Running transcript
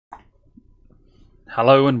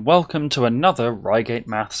Hello and welcome to another Reigate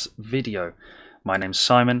Maths video. My name's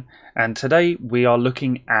Simon and today we are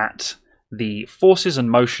looking at the Forces and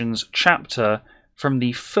Motions chapter from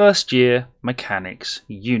the first year mechanics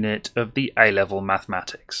unit of the A-level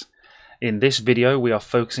mathematics. In this video we are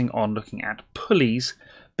focusing on looking at pulleys,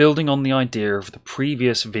 building on the idea of the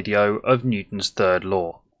previous video of Newton's third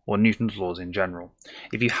law, or Newton's laws in general.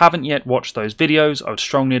 If you haven't yet watched those videos, I would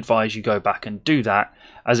strongly advise you go back and do that,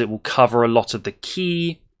 as it will cover a lot of the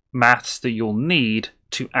key maths that you'll need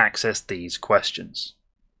to access these questions.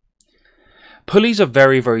 Pulleys are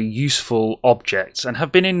very useful objects and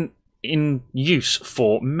have been in use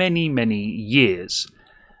for many years.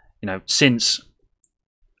 You know, since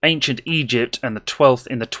ancient Egypt and in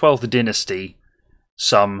the 12th dynasty,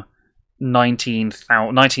 some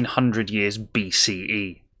 1900 years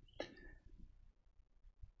BCE.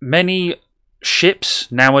 Many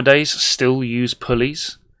ships nowadays still use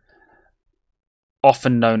pulleys,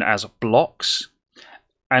 often known as blocks,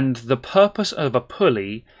 and the purpose of a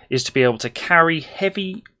pulley is to be able to carry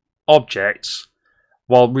heavy objects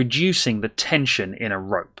while reducing the tension in a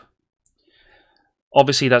rope.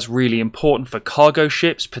 Obviously that's really important for cargo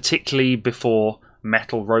ships, particularly before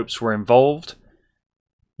metal ropes were involved,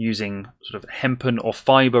 using sort of hempen or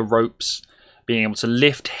fibre ropes, being able to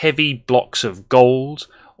lift heavy blocks of gold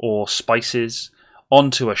or spices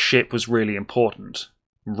onto a ship was really important.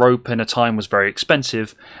 Rope in a time was very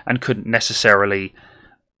expensive and couldn't necessarily,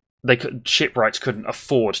 shipwrights couldn't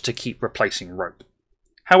afford to keep replacing rope.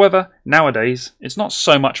 However, nowadays it's not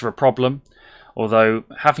so much of a problem, although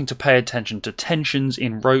having to pay attention to tensions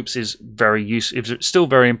in ropes is still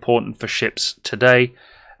very important for ships today,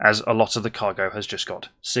 as a lot of the cargo has just got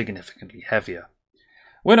significantly heavier.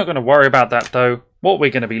 We're not going to worry about that though. What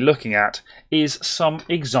we're going to be looking at is some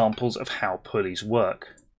examples of how pulleys work.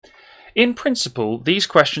 In principle, these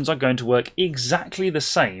questions are going to work exactly the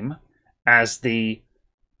same as the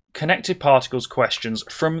connected particles questions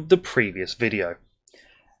from the previous video.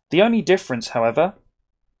 The only difference, however,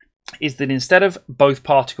 is that instead of both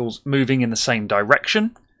particles moving in the same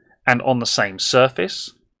direction and on the same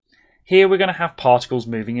surface, here we're going to have particles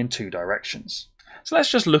moving in two directions. So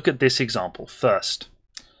let's just look at this example first.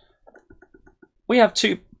 We have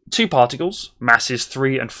two particles, masses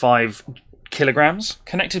 3 and 5 kilograms,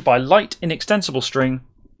 connected by light inextensible string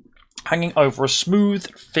hanging over a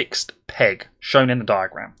smooth fixed peg shown in the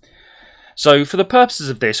diagram. So for the purposes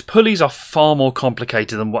of this, pulleys are far more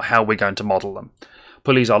complicated than how we're going to model them.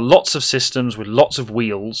 Pulleys are lots of systems with lots of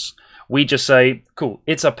wheels. We just say, cool,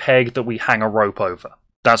 it's a peg that we hang a rope over.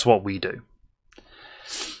 That's what we do.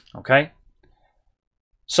 Okay?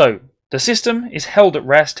 So the system is held at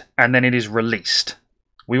rest and then it is released.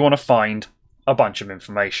 We want to find a bunch of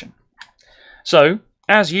information. So,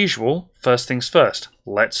 as usual, first things first,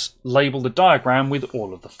 let's label the diagram with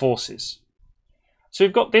all of the forces. So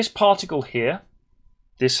we've got this particle here,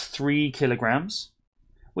 this 3 kilograms,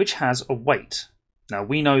 which has a weight. Now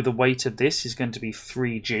we know the weight of this is going to be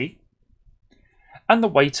 3g, and the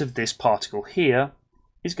weight of this particle here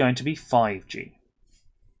is going to be 5g.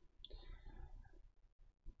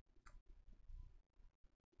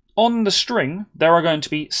 On the string, there are going to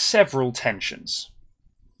be several tensions.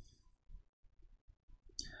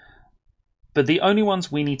 But the only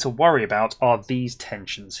ones we need to worry about are these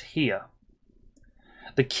tensions here.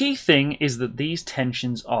 The key thing is that these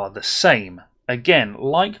tensions are the same. Again,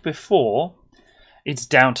 like before, it's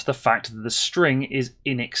down to the fact that the string is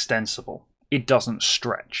inextensible. It doesn't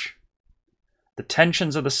stretch. The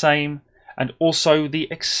tensions are the same, and also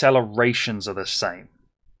the accelerations are the same.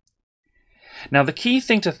 Now the key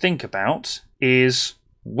thing to think about is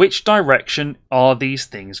which direction are these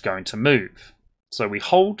things going to move. So we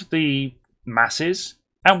hold the masses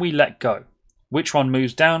and we let go. Which one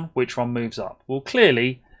moves down, which one moves up? Well,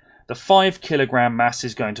 clearly the 5 kilogram mass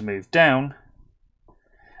is going to move down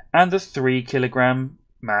and the 3 kilogram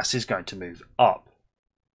mass is going to move up.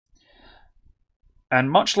 And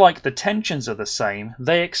much like the tensions are the same,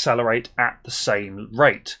 they accelerate at the same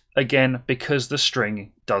rate. Again, because the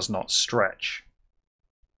string does not stretch.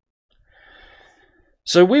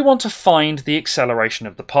 So we want to find the acceleration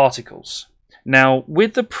of the particles. Now,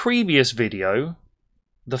 with the previous video,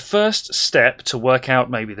 the first step to work out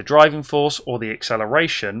maybe the driving force or the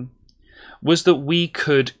acceleration was that we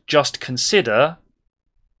could just consider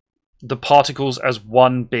the particles as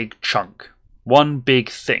one big chunk, one big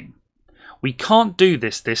thing. We can't do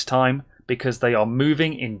this time because they are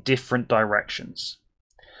moving in different directions.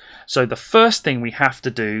 So the first thing we have to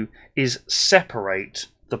do is separate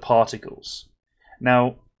the particles.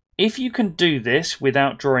 Now, if you can do this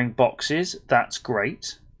without drawing boxes, that's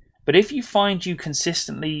great. But if you find you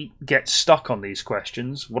consistently get stuck on these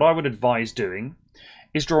questions, what I would advise doing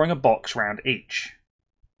is drawing a box around each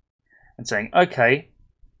and saying, okay,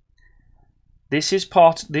 this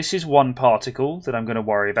is one particle that I'm going to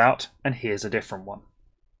worry about, and here's a different one.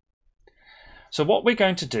 So what we're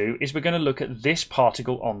going to do is we're going to look at this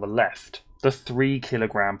particle on the left, the 3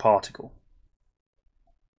 kilogram particle.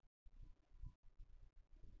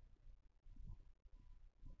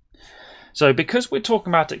 So because we're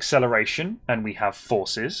talking about acceleration and we have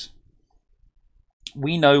forces,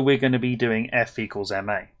 we know we're going to be doing F equals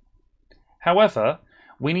ma. However,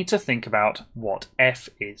 we need to think about what F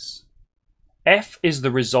is. F is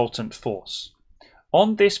the resultant force.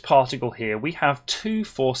 On this particle here, we have 2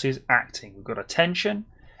 forces acting. We've got a tension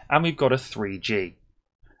and we've got a 3G.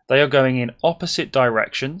 They are going in opposite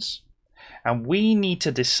directions, and we need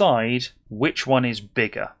to decide which one is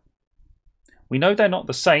bigger. We know they're not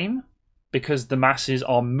the same because the masses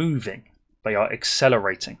are moving. They are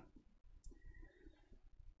accelerating.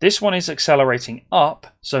 This one is accelerating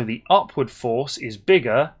up, so the upward force is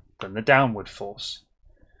bigger than the downward force.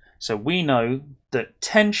 So we know that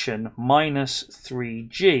tension minus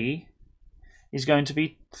 3G is going to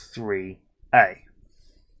be 3A.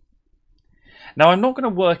 Now I'm not going to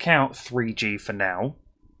work out 3G for now,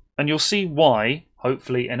 and you'll see why,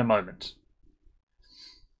 hopefully, in a moment.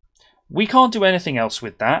 We can't do anything else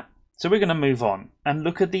with that, so we're going to move on and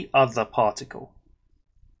look at the other particle.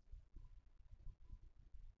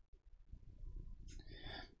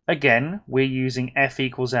 Again, we're using F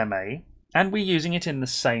equals ma, and we're using it in the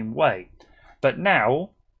same way. But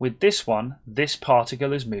now, with this one, this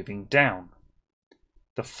particle is moving down.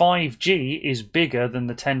 The 5G is bigger than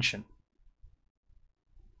the tension.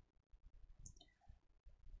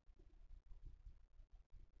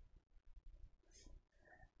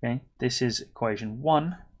 Okay, this is equation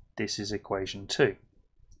 1, this is equation 2.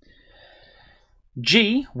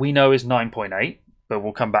 G, we know, is 9.8, but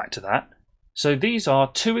we'll come back to that. So these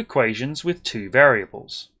are 2 equations with 2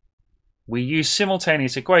 variables. We use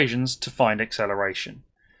simultaneous equations to find acceleration.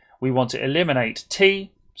 We want to eliminate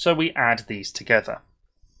t, so we add these together.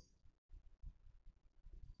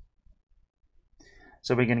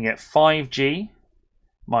 So we're going to get 5g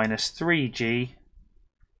minus 3g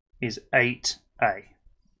is 8a.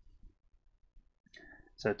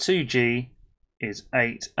 So 2g is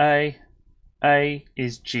 8a, a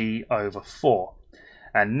is g over 4.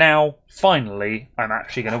 And now, finally, I'm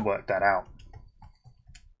actually going to work that out.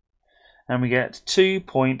 And we get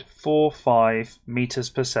 2.45 meters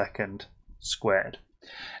per second squared.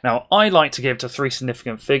 Now, I like to give to 3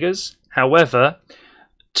 significant figures. However,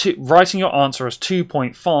 writing your answer as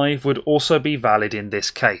 2.5 would also be valid in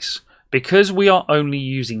this case. Because we are only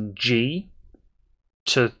using G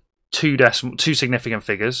to 2 significant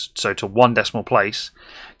figures, so to 1 decimal place,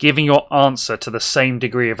 giving your answer to the same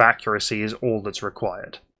degree of accuracy is all that's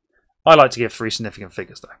required. I like to give 3 significant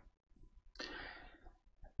figures though.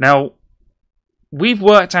 Now, we've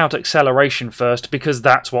worked out acceleration first because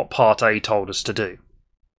that's what part A told us to do.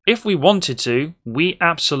 If we wanted to, we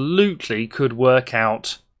absolutely could work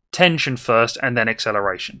out tension first and then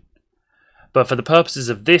acceleration. But for the purposes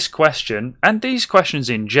of this question, and these questions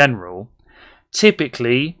in general,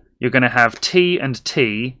 typically you're going to have T and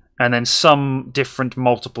T and then some different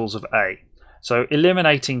multiples of A. So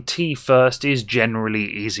eliminating T first is generally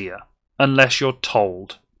easier, unless you're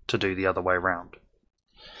told to do the other way around.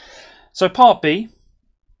 So part B,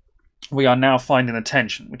 we are now finding the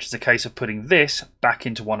tension, which is a case of putting this back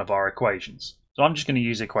into one of our equations. So I'm just going to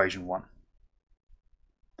use equation 1.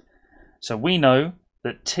 So we know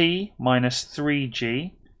that T minus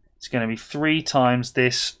 3G is going to be 3 times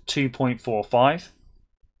this 2.45.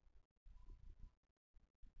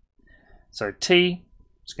 So T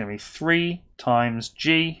is going to be 3 times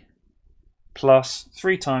G plus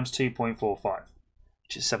 3 times 2.45,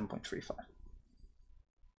 which is 7.35.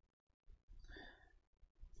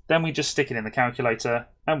 Then we just stick it in the calculator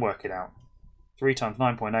and work it out. 3 times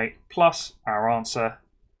 9.8 plus our answer,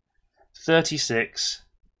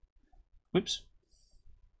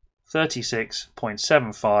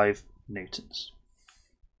 36.75 newtons.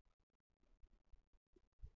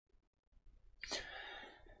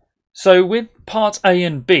 So with parts A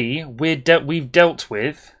and B, we've dealt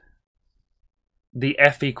with the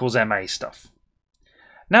F equals ma stuff.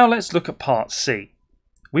 Now let's look at part C.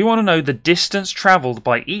 We want to know the distance travelled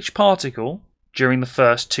by each particle during the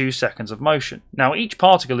first 2 seconds of motion. Now each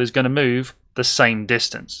particle is going to move the same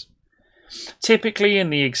distance. Typically in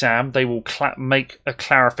the exam they will make a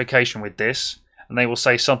clarification with this, and they will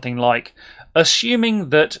say something like, assuming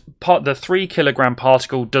that the 3 kilogram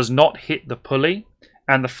particle does not hit the pulley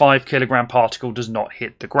and the 5 kilogram particle does not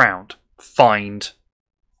hit the ground. Find,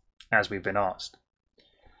 as we've been asked.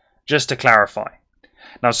 Just to clarify.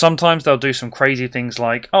 Now sometimes they'll do some crazy things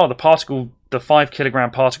like, oh, the 5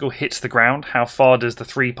 kilogram particle hits the ground. How far does the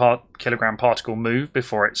 3 kilogram particle move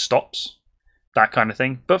before it stops? That kind of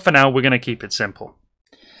thing. But for now, we're going to keep it simple.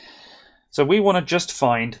 So we want to just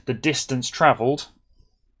find the distance travelled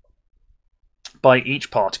by each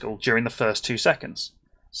particle during the first 2 seconds.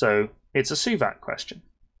 So it's a SUVAT question.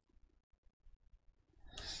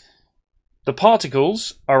 The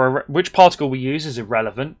particles are which particle we use is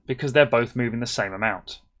irrelevant because they're both moving the same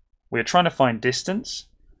amount. We're trying to find distance.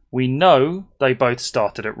 We know they both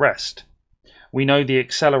started at rest. We know the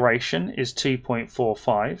acceleration is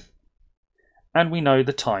 2.45 and we know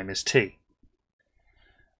the time is t.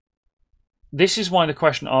 This is why the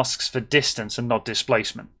question asks for distance and not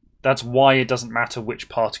displacement. That's why it doesn't matter which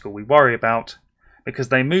particle we worry about, because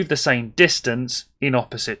they move the same distance in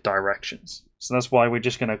opposite directions. So that's why we're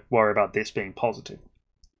just going to worry about this being positive.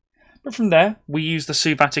 But from there, we use the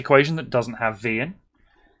SUVAT equation that doesn't have v in.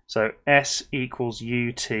 So S equals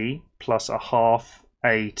ut plus a half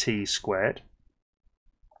at squared.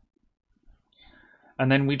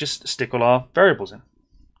 And then we just stick all our variables in,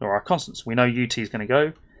 or our constants. We know ut is going to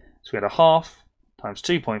go, so we had a half times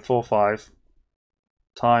 2.45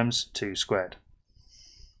 times 2 squared.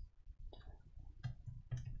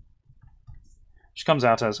 Which comes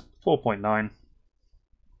out as 4.9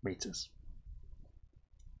 meters.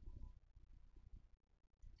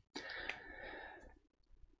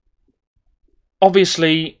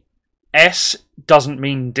 Obviously, S doesn't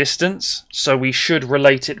mean distance, so we should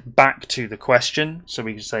relate it back to the question. So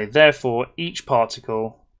we can say, therefore, each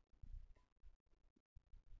particle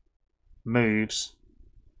moves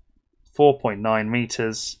 4.9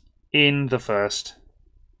 meters in the first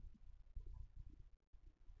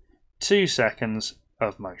 2 seconds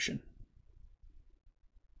of motion.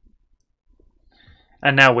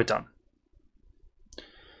 And now we're done.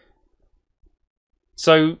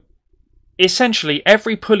 So essentially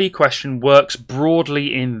every pulley question works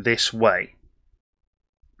broadly in this way.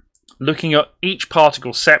 Looking at each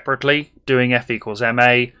particle separately, doing F equals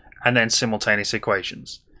ma, and then simultaneous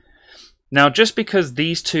equations. Now just because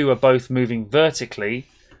these two are both moving vertically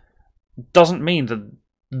doesn't mean that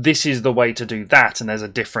this is the way to do that and there's a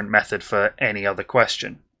different method for any other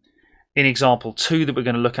question. In example 2 that we're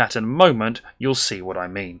going to look at in a moment, you'll see what I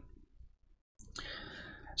mean.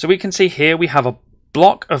 So we can see here we have a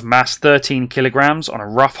block of mass 13 kilograms on a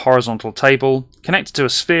rough horizontal table connected to a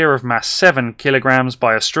sphere of mass 7 kilograms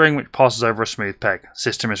by a string which passes over a smooth peg.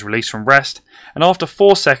 System is released from rest, and after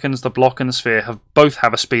 4 seconds the block and the sphere both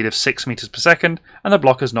have a speed of 6 meters per second and the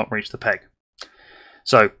block has not reached the peg.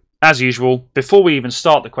 So as usual, before we even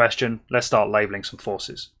start the question, let's start labeling some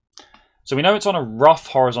forces. So we know it's on a rough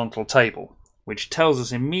horizontal table, which tells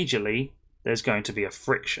us immediately there's going to be a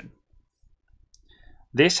friction.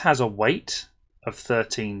 This has a weight of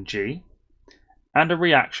 13g and a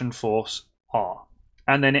reaction force R,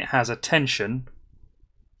 and then it has a tension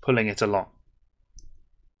pulling it along.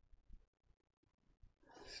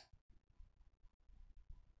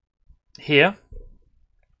 Here,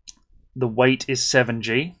 the weight is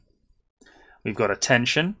 7g. We've got a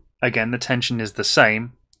tension. Again, the tension is the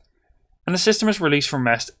same. And the system is released from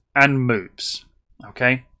rest and moves.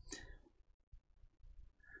 Okay?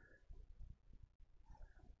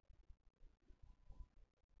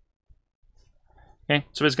 Okay,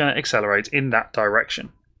 so it's going to accelerate in that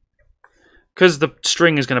direction. Because the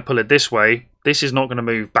string is going to pull it this way, this is not going to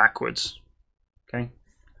move backwards. Okay?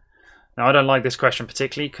 Now, I don't like this question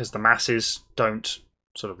particularly because the masses don't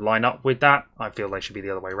sort of line up with that. I feel they should be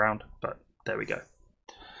the other way around, but there we go.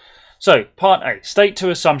 So, part A. State 2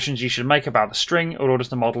 assumptions you should make about the string in order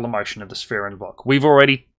to model the motion of the sphere and the block. We've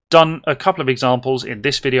already done a couple of examples in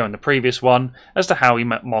this video and the previous one as to how we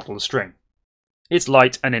model the string. It's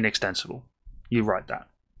light and inextensible. You write that.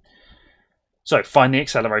 So, find the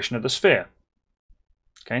acceleration of the sphere.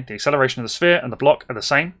 Okay, the acceleration of the sphere and the block are the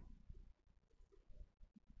same.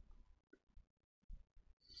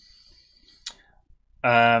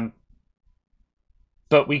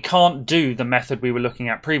 But we can't do the method we were looking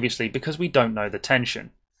at previously because we don't know the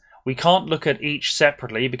tension. We can't look at each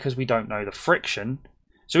separately because we don't know the friction.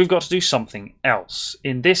 So we've got to do something else.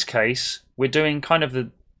 In this case, we're doing kind of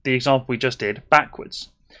the example we just did backwards.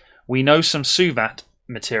 We know some SUVAT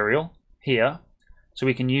material here, so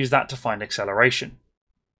we can use that to find acceleration.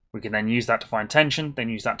 We can then use that to find tension, then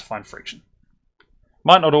use that to find friction.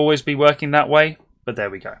 Might not always be working that way, but there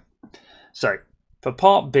we go. So, for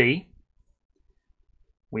part B,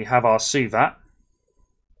 we have our SUVAT.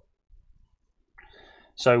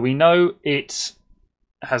 So we know it's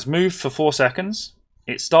has moved for 4 seconds.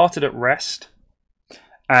 It started at rest.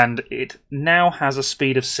 And it now has a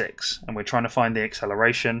speed of 6. And we're trying to find the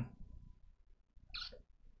acceleration.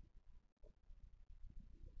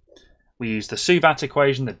 We use the Suvat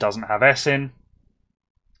equation that doesn't have S in.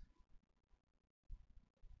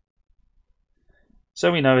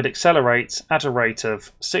 So we know it accelerates at a rate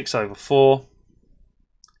of 6/4.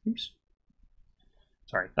 Oops.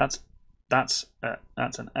 Sorry, that's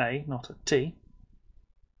an A, not a T.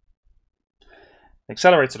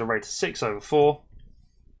 Accelerates at a rate of 6/4,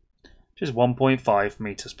 which is 1.5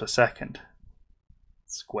 meters per second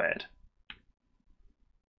squared.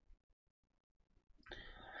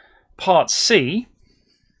 Part C,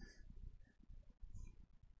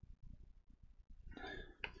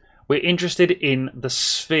 we're interested in the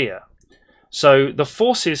sphere. So the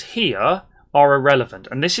forces here are irrelevant,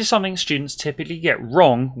 and this is something students typically get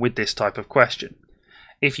wrong with this type of question.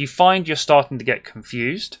 If you find you're starting to get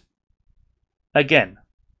confused, again,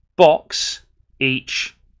 box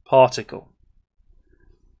each particle.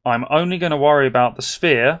 I'm only going to worry about the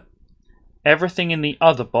sphere. Everything in the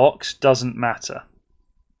other box doesn't matter.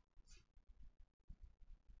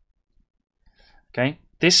 Okay,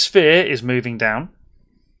 this sphere is moving down.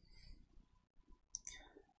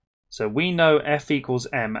 So we know F equals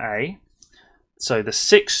ma. So the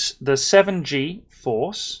 7g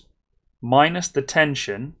force minus the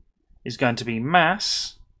tension is going to be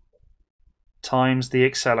mass times the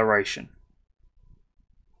acceleration.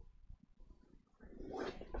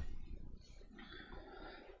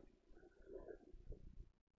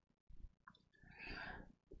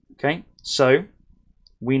 Okay, so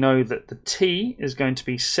we know that the T is going to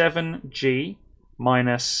be 7g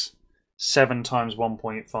minus 7 times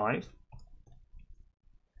 1.5, which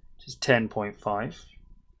is 10.5.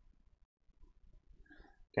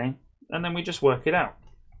 Okay, and then we just work it out.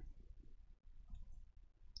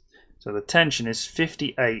 So the tension is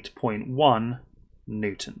 58.1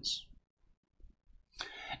 newtons.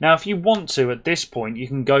 Now, if you want to, at this point, you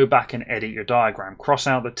can go back and edit your diagram, cross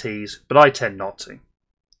out the T's, but I tend not to.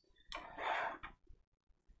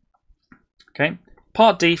 Okay,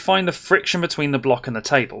 part D, find the friction between the block and the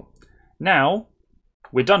table. Now,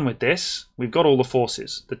 we're done with this. We've got all the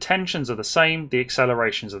forces. The tensions are the same, the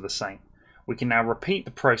accelerations are the same. We can now repeat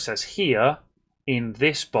the process here in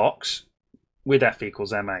this box with F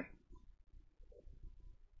equals ma.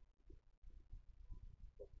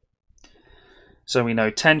 So we know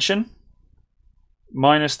tension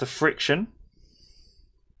minus the friction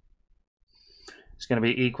is going to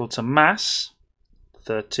be equal to mass,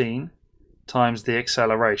 13, times the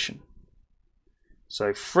acceleration.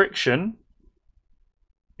 So friction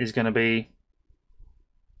is going to be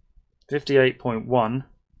 58.1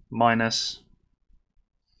 minus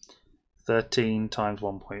 13 times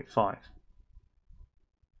 1.5.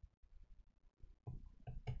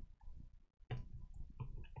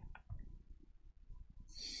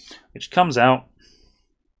 Which comes out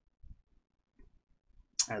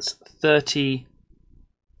as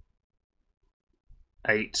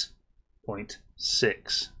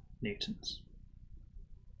 38.6 newtons.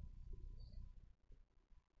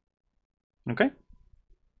 Okay?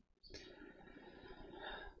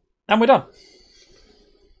 And we're done.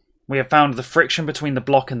 We have found the friction between the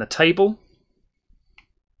block and the table.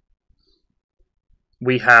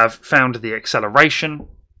 We have found the acceleration,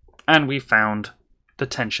 and we found the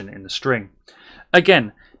tension in the string.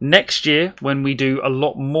 Again, next year, when we do a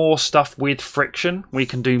lot more stuff with friction, we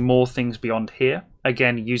can do more things beyond here.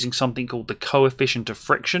 Again, using something called the coefficient of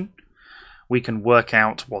friction, we can work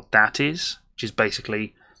out what that is, which is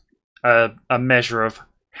basically a measure of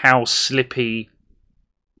how slippy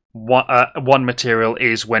one material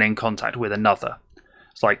is when in contact with another.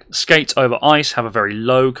 It's like skates over ice have a very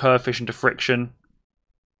low coefficient of friction.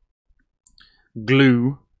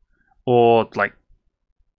 Glue or like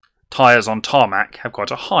tires on tarmac have quite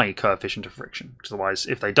a high coefficient of friction. Otherwise,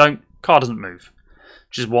 if they don't, car doesn't move.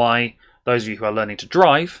 Which is why those of you who are learning to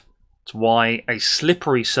drive, it's why a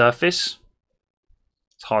slippery surface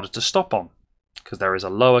is harder to stop on, because there is a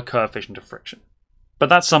lower coefficient of friction. But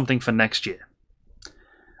that's something for next year.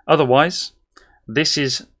 Otherwise, this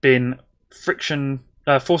has been friction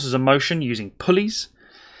forces of motion using pulleys.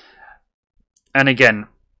 And again,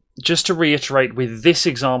 just to reiterate with this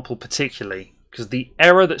example particularly, because the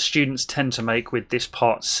error that students tend to make with this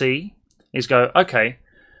part C is go, okay,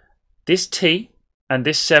 this T and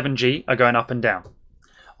this 7G are going up and down.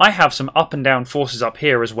 I have some up and down forces up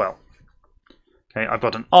here as well. Okay, I've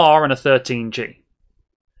got an R and a 13G.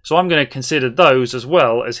 So I'm going to consider those as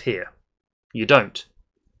well as here. You don't.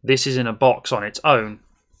 This is in a box on its own.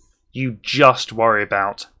 You just worry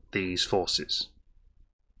about these forces.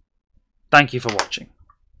 Thank you for watching.